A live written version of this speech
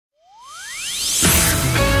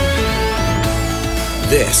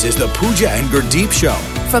This is the Pooja and Gurdeep Show.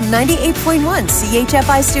 From 98.1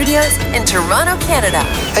 CHFI Studios in Toronto, Canada.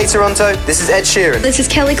 Hey Toronto, this is Ed Sheeran. This is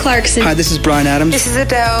Kelly Clarkson. Hi, this is Bryan Adams. This is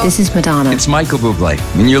Adele. This is Madonna. It's Michael Bublé,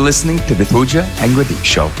 and you're listening to the Pooja and Gurdeep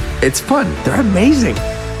Show. It's fun. They're amazing.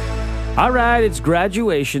 All right, it's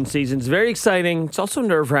graduation season. It's very exciting. It's also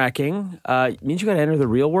nerve-wracking. It means you got to enter the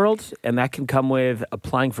real world, and that can come with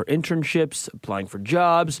applying for internships, applying for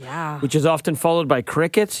jobs, which is often followed by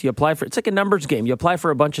crickets. You apply for, it's like a numbers game. You apply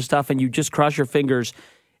for a bunch of stuff, and you just cross your fingers,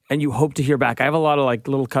 and you hope to hear back. I have a lot of like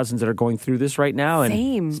little cousins that are going through this right now, and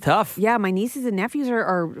Same. It's tough. Yeah, my nieces and nephews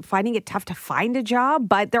are finding it tough to find a job,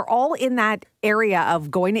 but they're all in that area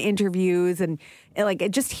of going to interviews and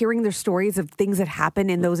like just hearing their stories of things that happen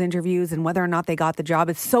in those interviews and whether or not they got the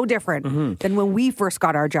job is so different than when we first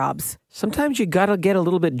got our jobs. Sometimes you got to get a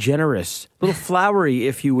little bit generous, a little flowery,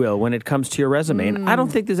 if you will, when it comes to your resume. And I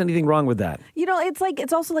don't think there's anything wrong with that. You know,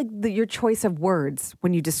 it's also like your choice of words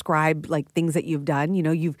when you describe like things that you've done. You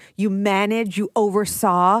know, you managed, you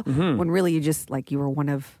oversaw, when really you were one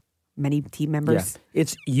of many team members. Yeah.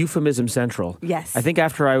 It's euphemism central. Yes. I think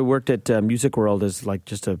after I worked at Music World as like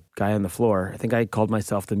just a guy on the floor, I think I called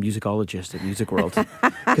myself the musicologist at Music World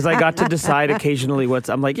because I got to decide occasionally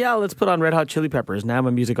I'm like, yeah, let's put on Red Hot Chili Peppers. Now I'm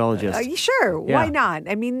a musicologist. Sure. Yeah. Why not?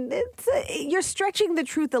 I mean, you're stretching the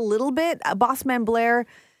truth a little bit. Bossman Blair,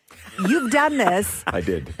 you've done this. I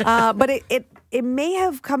did. But it may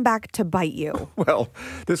have come back to bite you. Well,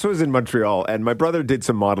 this was in Montreal, and my brother did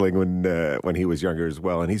some modeling when he was younger as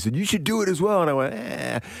well, and he said, you should do it as well. And I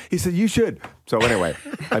went, He said, you should. So anyway,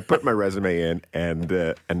 I put my resume in,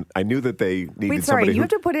 and I knew that they needed Wait, sorry, somebody you have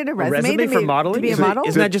to put in a resume for modeling? to be a model?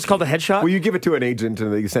 Isn't that just called a headshot? Well, you give it to an agent,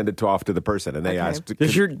 and they send it off to the person, and they ask.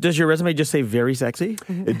 Does your resume just say very sexy?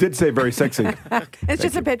 It did say very sexy. It's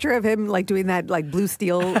just a picture of him like doing that like blue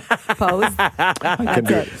steel pose. I can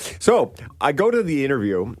do it. So I go to the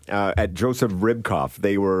interview at Joseph Ribkoff.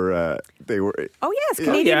 They were. Oh yes,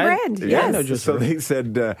 Canadian brand. Yeah, Yes. so they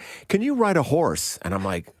said, "Can you ride a horse?" And I'm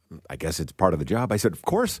like, "I guess it's part of the job." I said, "Of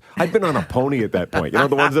course." I'd been on a pony at that point. You know,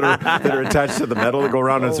 the ones that are attached to the metal that go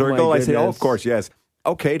around in a circle. I said, "Oh, of course, yes."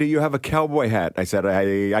 Okay, do you have a cowboy hat? I said,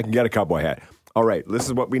 "I can get a cowboy hat." All right, this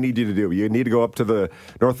is what we need you to do. You need to go up to the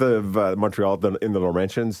north of Montreal in the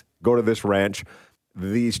Laurentians. Go to this ranch.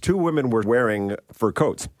 These two women were wearing fur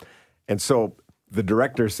coats, and so the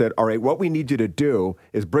director said, all right, what we need you to do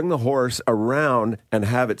is bring the horse around and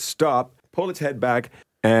have it stop, pull its head back,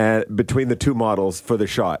 and between the two models for the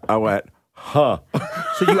shot. I went, huh.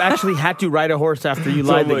 So you actually had to ride a horse after you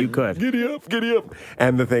lied that you could. Giddy up.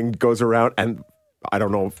 And the thing goes around, and I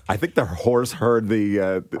don't know. I think the horse heard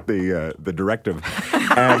the directive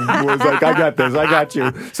and was like, I got this. I got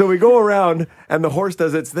you. So we go around, and the horse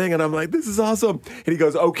does its thing, and I'm like, this is awesome. And he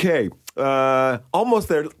goes, okay, almost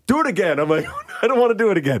there. Do it again. I'm like, I don't want to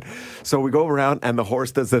do it again. So we go around, and the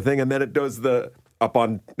horse does the thing, and then it does the up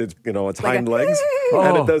on its hind legs,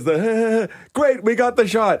 and it does the great. We got the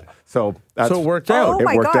shot. So it worked out. Oh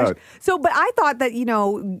my worked gosh! out. So, but I thought that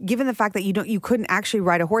given the fact that you couldn't actually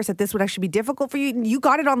ride a horse, that this would actually be difficult for you. You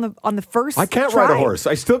got it on the first. I can't try. ride a horse.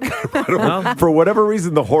 I still can't ride a horse. For whatever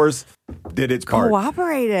reason, the horse did its part.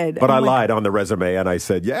 Cooperated. But I lied on the resume, and I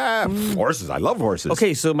said, yeah, horses. I love horses.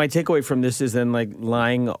 Okay, so my takeaway from this is then like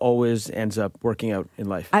lying always ends up working out in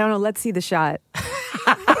life. I don't know. Let's see the shot.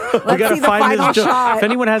 We got to find this. If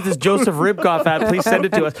anyone has this Joseph Ribkoff app, please send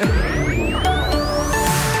it to us.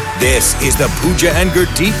 This is the Pooja and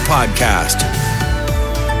Gurdeep podcast.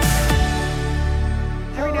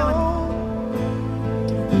 Every now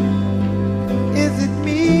Is it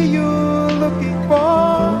me you're looking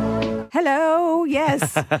for? Hello.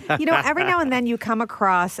 Yes. Every now and then you come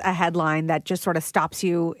across a headline that just sort of stops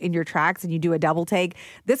you in your tracks and you do a double take.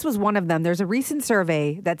 This was one of them. There's a recent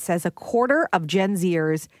survey that says a quarter of Gen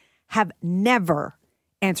Zers have never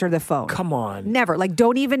answered the phone. Come on. Never. Like,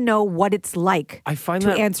 don't even know what it's like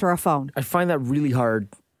to answer a phone. I find that really hard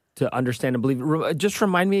to understand and believe. Just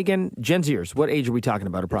remind me again, Gen Zers, what age are we talking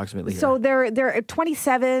about approximately here? So they're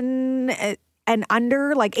 27 and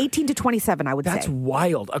under, like 18 to 27, I would say. That's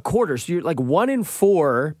wild. A quarter. So you're like 1 in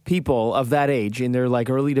 4 people of that age in their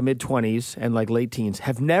like early to mid 20s and like late teens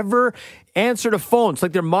have never answered a phone. It's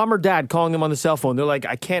like their mom or dad calling them on the cell phone. They're like,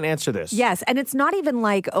 I can't answer this. Yes. And it's not even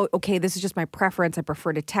like, oh, okay, this is just my preference. I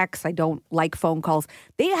prefer to text. I don't like phone calls.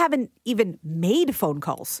 They haven't even made phone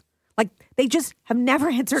calls. Like, they just have never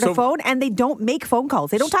answered a phone, and they don't make phone calls.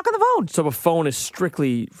 They don't talk on the phone. So a phone is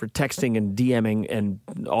strictly for texting and DMing and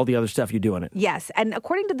all the other stuff you do on it. Yes. And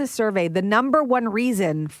according to this survey, the number one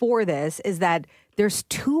reason for this is that there's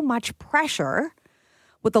too much pressure,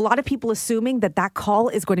 with a lot of people assuming that call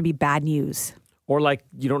is going to be bad news. Or like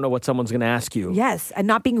you don't know what someone's going to ask you. Yes, and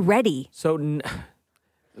not being ready. So,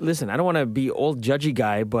 listen, I don't want to be old judgy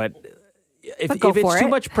guy, but if go it's for too it.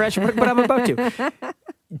 much pressure, but I'm about to.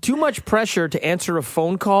 Too much pressure to answer a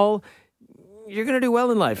phone call, you're going to do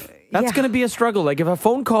well in life. That's Yeah. going to be a struggle. Like if a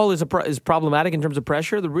phone call is is problematic in terms of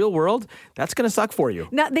pressure, the real world, that's going to suck for you.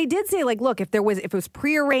 Now they did say, like, look, if it was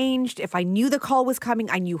prearranged, if I knew the call was coming,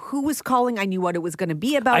 I knew who was calling, I knew what it was going to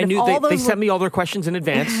be about. I if knew all they those sent me all their questions in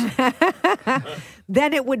advance.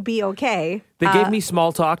 then it would be okay. They gave me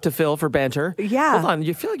small talk to fill for banter. Yeah. Hold on,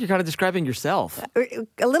 you feel like you're kind of describing yourself. A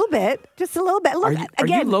little bit, just a little bit. Look, Are you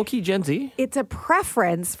again, low-key Gen Z? it's a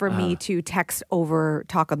preference for me to text over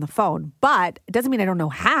talk on the phone, but it doesn't mean I don't know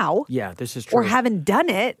how Yeah, this is true. or haven't done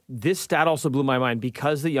it. This stat also blew my mind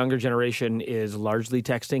because the younger generation is largely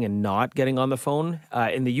texting and not getting on the phone.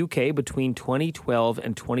 In the UK, between 2012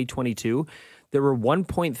 and 2022, there were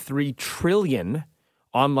 1.3 trillion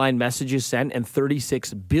online messages sent and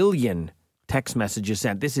 36 billion text messages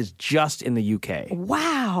sent. This is just in the UK.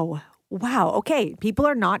 Wow. Okay. People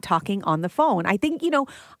are not talking on the phone. I think,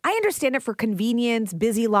 I understand it for convenience,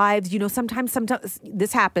 busy lives. Sometimes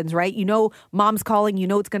this happens, right? Mom's calling,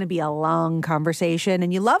 it's going to be a long conversation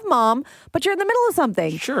and you love mom, but you're in the middle of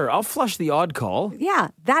something. Sure, I'll flush the odd call. Yeah,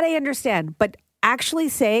 that I understand. But actually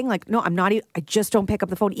saying like, no, I'm not, I just don't pick up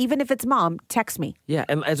the phone. Even if it's mom, text me. Yeah,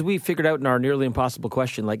 and as we figured out in our nearly impossible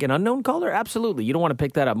question, like an unknown caller, absolutely. You don't want to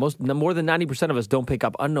pick that up. More than 90% of us don't pick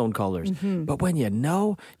up unknown callers. Mm-hmm. But when you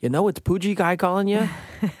know it's Pooji guy calling you,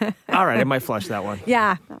 all right, I might flush that one.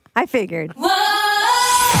 Yeah, I figured.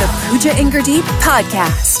 The Pooja and Gurdeep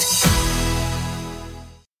Podcast.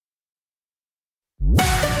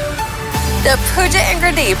 The Pooja and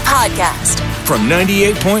Gurdeep Podcast. From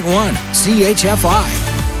 98.1 CHFI.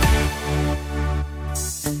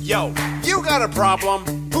 Yo, you got a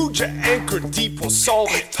problem? Pooja and Gurdeep will solve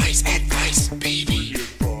it. Advice, baby.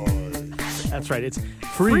 That's right. It's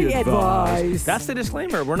free advice. That's the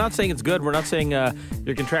disclaimer. We're not saying it's good. We're not saying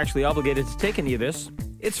you're contractually obligated to take any of this.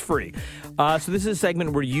 It's free. So this is a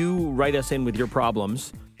segment where you write us in with your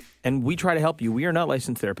problems, and we try to help you. We are not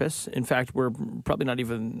licensed therapists. In fact, we're probably not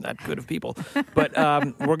even that good of people. But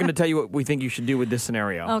we're going to tell you what we think you should do with this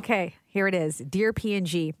scenario. Okay, here it is. Dear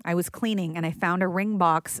P&G, I was cleaning and I found a ring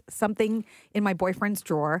box, something in my boyfriend's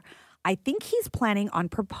drawer. I think he's planning on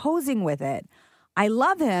proposing with it. I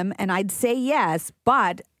love him and I'd say yes,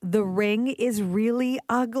 but the ring is really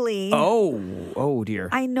ugly. Oh dear.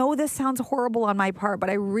 I know this sounds horrible on my part,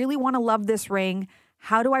 but I really want to love this ring.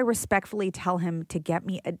 How do I respectfully tell him to get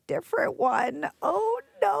me a different one? Oh,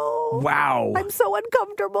 no. Wow. I'm so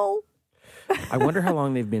uncomfortable. I wonder how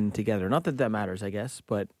long they've been together. Not that that matters, I guess,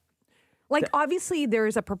 but Like, obviously,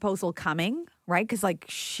 there's a proposal coming, right? Because, like,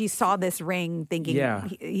 she saw this ring thinking Yeah.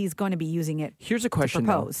 he's going to be using it here's a question, to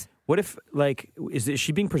though. propose. What if, like, is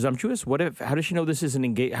she being presumptuous? How does she know this is an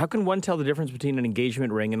engagement? How can one tell the difference between an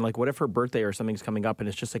engagement ring and, like, what if her birthday or something's coming up and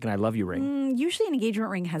it's just like an I love you ring? Usually, an engagement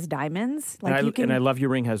ring has diamonds. Like, and, you can. and I love you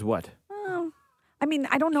ring has what? I mean,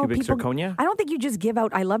 I don't know. Cubic zirconia? I don't think you just give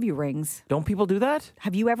out I love you rings. Don't people do that?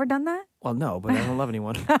 Have you ever done that? Well, no, but I don't love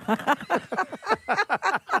anyone.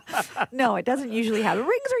 No, it doesn't usually happen.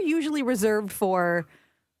 Rings are usually reserved for,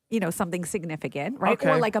 something significant, right? Okay.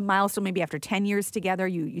 Or like a milestone, maybe after 10 years together,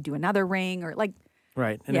 you do another ring or like,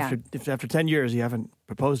 Right. And Yeah. if after 10 years you haven't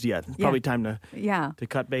proposed yet, it's probably time to yeah.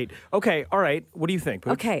 cut bait. Okay. All right. What do you think,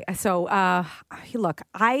 Pooch? Okay, so look,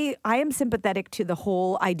 I am sympathetic to the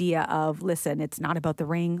whole idea of, listen, it's not about the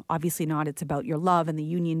ring, obviously not. It's about your love and the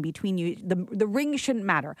union between you. The ring shouldn't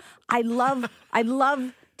matter. I love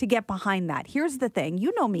to get behind that. Here's the thing,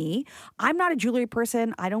 you know me, I'm not a jewelry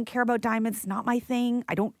person. I don't care about diamonds. It's not my thing.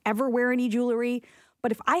 I don't ever wear any jewelry.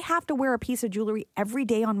 But if I have to wear a piece of jewelry every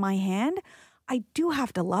day on my hand, I do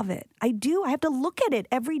have to love it. I do. I have to look at it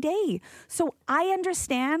every day. So I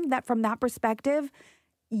understand that from that perspective,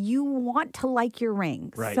 you want to like your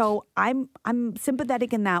ring. Right. So I'm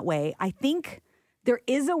sympathetic in that way. I think there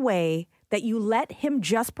is a way that you let him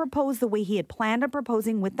just propose the way he had planned on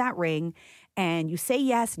proposing with that ring, and you say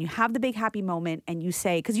yes, and you have the big happy moment, and you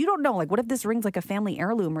say, because you don't know, like, what if this ring's like a family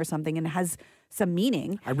heirloom or something and it has some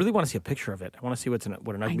meaning? I really want to see a picture of it. I want to see what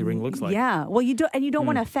an ugly ring looks like. Yeah. Well, you don't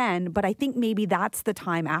want to offend, but I think maybe that's the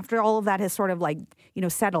time after all of that has sort of like,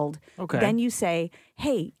 settled. Okay. Then you say,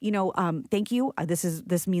 hey, thank you.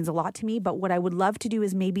 This means a lot to me, but what I would love to do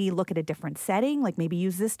is maybe look at a different setting, like maybe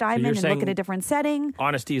use this diamond and saying look at a different setting.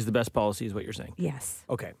 Honesty is the best policy is what you're saying. Yes.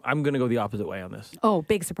 Okay. I'm going to go the opposite way on this. Oh,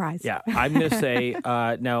 big surprise. Yeah, I'm going to say,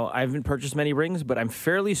 now, I haven't purchased many rings, but I'm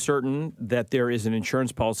fairly certain that there is an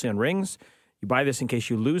insurance policy on rings. You buy this in case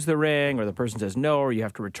you lose the ring, or the person says no, or you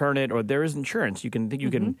have to return it, or there is insurance. You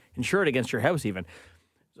can insure it against your house even.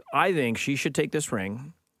 I think she should take this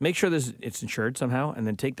ring, make sure it's insured somehow, and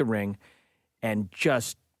then take the ring and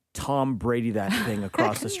just Tom Brady that thing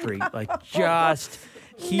across the street. Like, just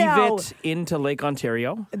heave it into Lake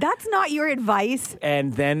Ontario. That's not your advice.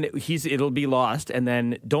 And then it'll be lost. And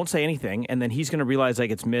then don't say anything. And then he's going to realize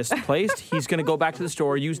like it's misplaced. He's going to go back to the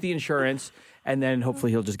store, use the insurance, and then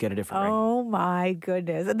hopefully he'll just get a different ring. Oh my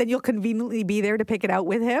goodness. And then you'll conveniently be there to pick it out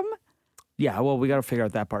with him? Yeah, well, we got to figure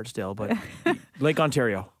out that part still, but Lake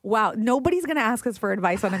Ontario. Wow, nobody's going to ask us for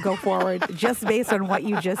advice on a go forward just based on what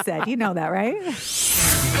you just said. You know that, right?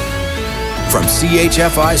 From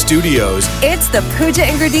CHFI Studios, It's the Pooja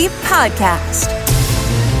and Gurdeep podcast.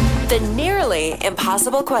 The nearly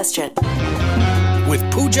impossible question. with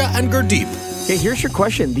Pooja and Gurdeep. Okay, here's your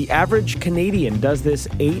question. The average Canadian does this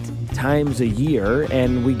 8 times a year,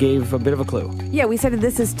 and we gave a bit of a clue. Yeah, we said that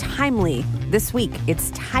this is timely. This week,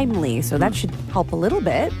 it's timely, so that should help a little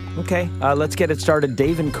bit. Okay, let's get it started.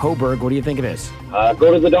 Dave in Coburg, what do you think it is?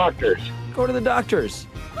 Go to the doctors. Go to the doctors.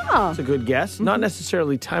 Oh. That's a good guess. Not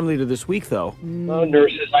necessarily timely to this week, though.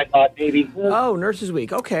 Nurses, I thought maybe. Oh, Nurses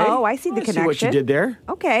Week. Okay. Oh, I see the connection. See what you did there.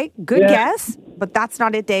 Okay, good guess, but that's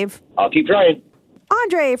not it, Dave. I'll keep trying.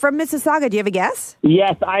 Andre from Mississauga, do you have a guess?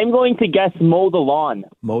 Yes, I'm going to guess mow the lawn.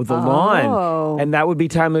 Mow the lawn. And that would be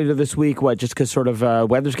timely to this week, what, just because sort of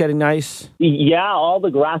weather's getting nice? Yeah, all the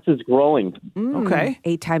grass is growing. Okay.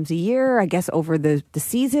 8 times a year, I guess, over the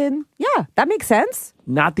season. Yeah, that makes sense.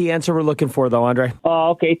 Not the answer we're looking for, though, Andre.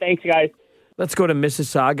 Oh, okay. Thanks, guys. Let's go to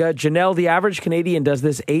Mississauga. Janelle, the average Canadian does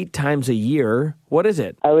this 8 times a year. What is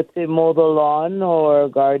it? I would say mow the lawn or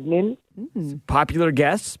gardening. Popular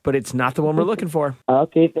guess, but it's not the one we're looking for.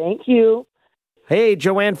 Okay, thank you. Hey,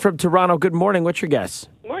 Joanne from Toronto. Good morning. What's your guess?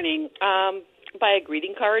 Morning. Buy a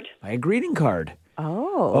greeting card. Buy a greeting card.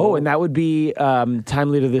 Oh, and that would be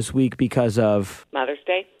timely to this week because of Mother's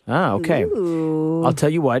Day. Ah, okay. Ooh. I'll tell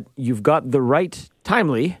you what. You've got the right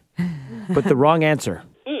timely, but the wrong answer.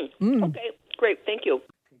 Okay, great. Thank you.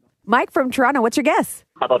 Mike from Toronto, what's your guess?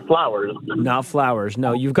 How about flowers? Not flowers.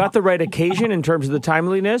 No, you've got the right occasion in terms of the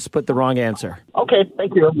timeliness, but the wrong answer. Okay,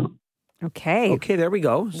 thank you. Okay. Okay, there we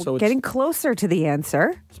go. So Getting closer to the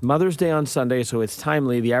answer. it's Mother's Day on Sunday, so it's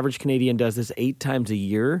timely. The average Canadian does this 8 times a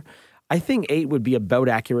year. I think 8 would be about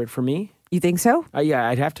accurate for me. You think so? Yeah,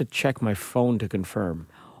 I'd have to check my phone to confirm.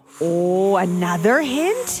 Oh, another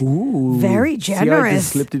hint? Ooh. Very See how I generous. just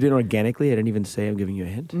slipped it in organically? I didn't even say I'm giving you a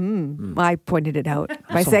hint. I pointed it out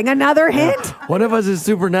by saying another hint. One of us is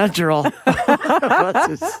supernatural.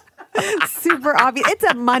 Super obvious. It's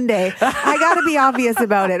a Monday. I got to be obvious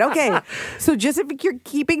about it. Okay. So just if you're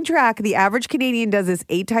keeping track, the average Canadian does this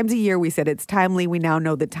 8 times a year. We said it's timely. We now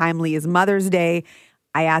know that timely is Mother's Day.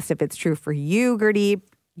 I asked if it's true for you, Gurdeep.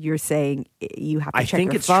 You're saying you have to I check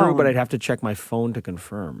think your it's phone. true, but I'd have to check my phone to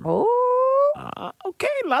confirm. Oh. Okay,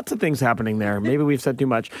 lots of things happening there. Maybe we've said too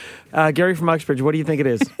much. Gary from Uxbridge, what do you think it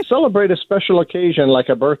is? Celebrate a special occasion like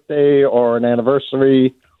a birthday or an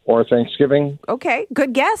anniversary or Thanksgiving. Okay,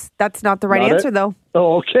 good guess. That's not the right Not answer, it? though.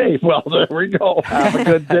 Oh, okay. Well, there we go. Have a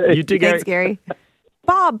good day. You too, Gary. Thanks, Gary.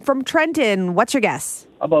 Bob from Trenton, what's your guess?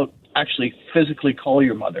 How about actually physically call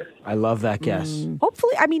your mother? I love that guess.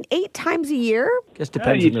 Hopefully, 8 times a year. Guess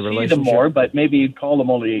depends you'd on the see relationship. them more, but maybe you'd call them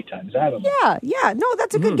only 8 times. Have them. Yeah. No,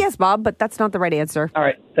 that's a good guess, Bob, but that's not the right answer. All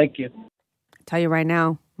right, thank you. Tell you right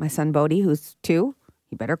now, my son Bodie, who's 2,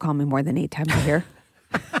 he better call me more than 8 times a year.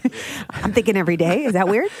 I'm thinking every day. Is that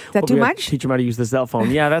weird? Is that too we have much? to teach him how to use the cell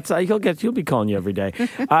phone. Yeah, that's he'll be calling you every day.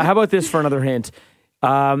 How about this for another hint?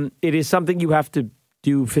 It is something you have to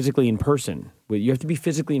do physically in person. You have to be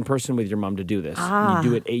physically in person with your mom to do this. You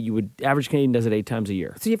do it. Average Canadian does it 8 times a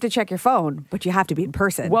year. So you have to check your phone, but you have to be in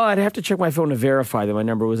person. Well, I'd have to check my phone to verify that my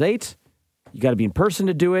number was 8. You got to be in person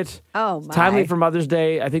to do it. Oh, It's my. timely for Mother's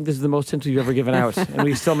Day. I think this is the most hints we've ever given out, and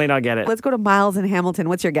we still may not get it. Let's go to Miles in Hamilton.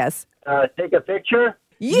 What's your guess? Take a picture?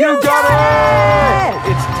 You got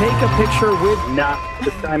it! It's take a picture with... Nah,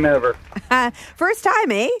 first time ever. First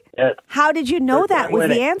time, eh? Yes. How did you know First that time was the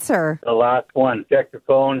winning. answer? The last one. Check your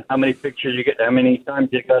phone. How many pictures you get? How many times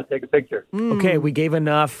you got to take a picture? Okay, we gave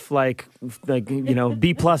enough, B+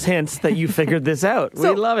 hints that you figured this out.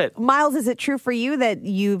 So, we love it. Miles, is it true for you that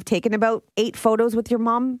you've taken about 8 photos with your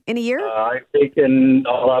mom in a year? I've taken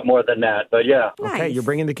a lot more than that, but yeah. Okay, you're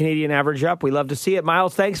bringing the Canadian average up. We love to see it.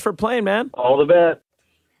 Miles, thanks for playing, man. All the best.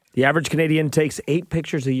 The average Canadian takes 8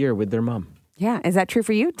 pictures a year with their mom. Yeah, is that true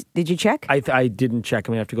for you? Did you check? I didn't check.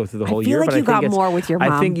 I'm going to have to go through the whole feel year. like but you I think got it's- more with your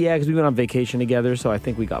mom. I think, because we went on vacation together, so I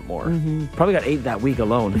think we got more. Probably got 8 that week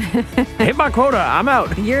alone. Hit my quota. I'm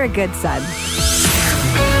out. You're a good son.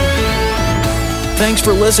 Thanks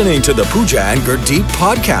for listening to the Pooja and Gurdeep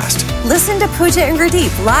podcast. Listen to Pooja and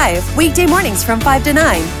Gurdeep live weekday mornings from 5 to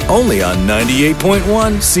 9. Only on 98.1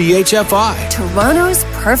 CHFI. Toronto's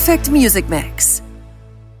perfect music mix.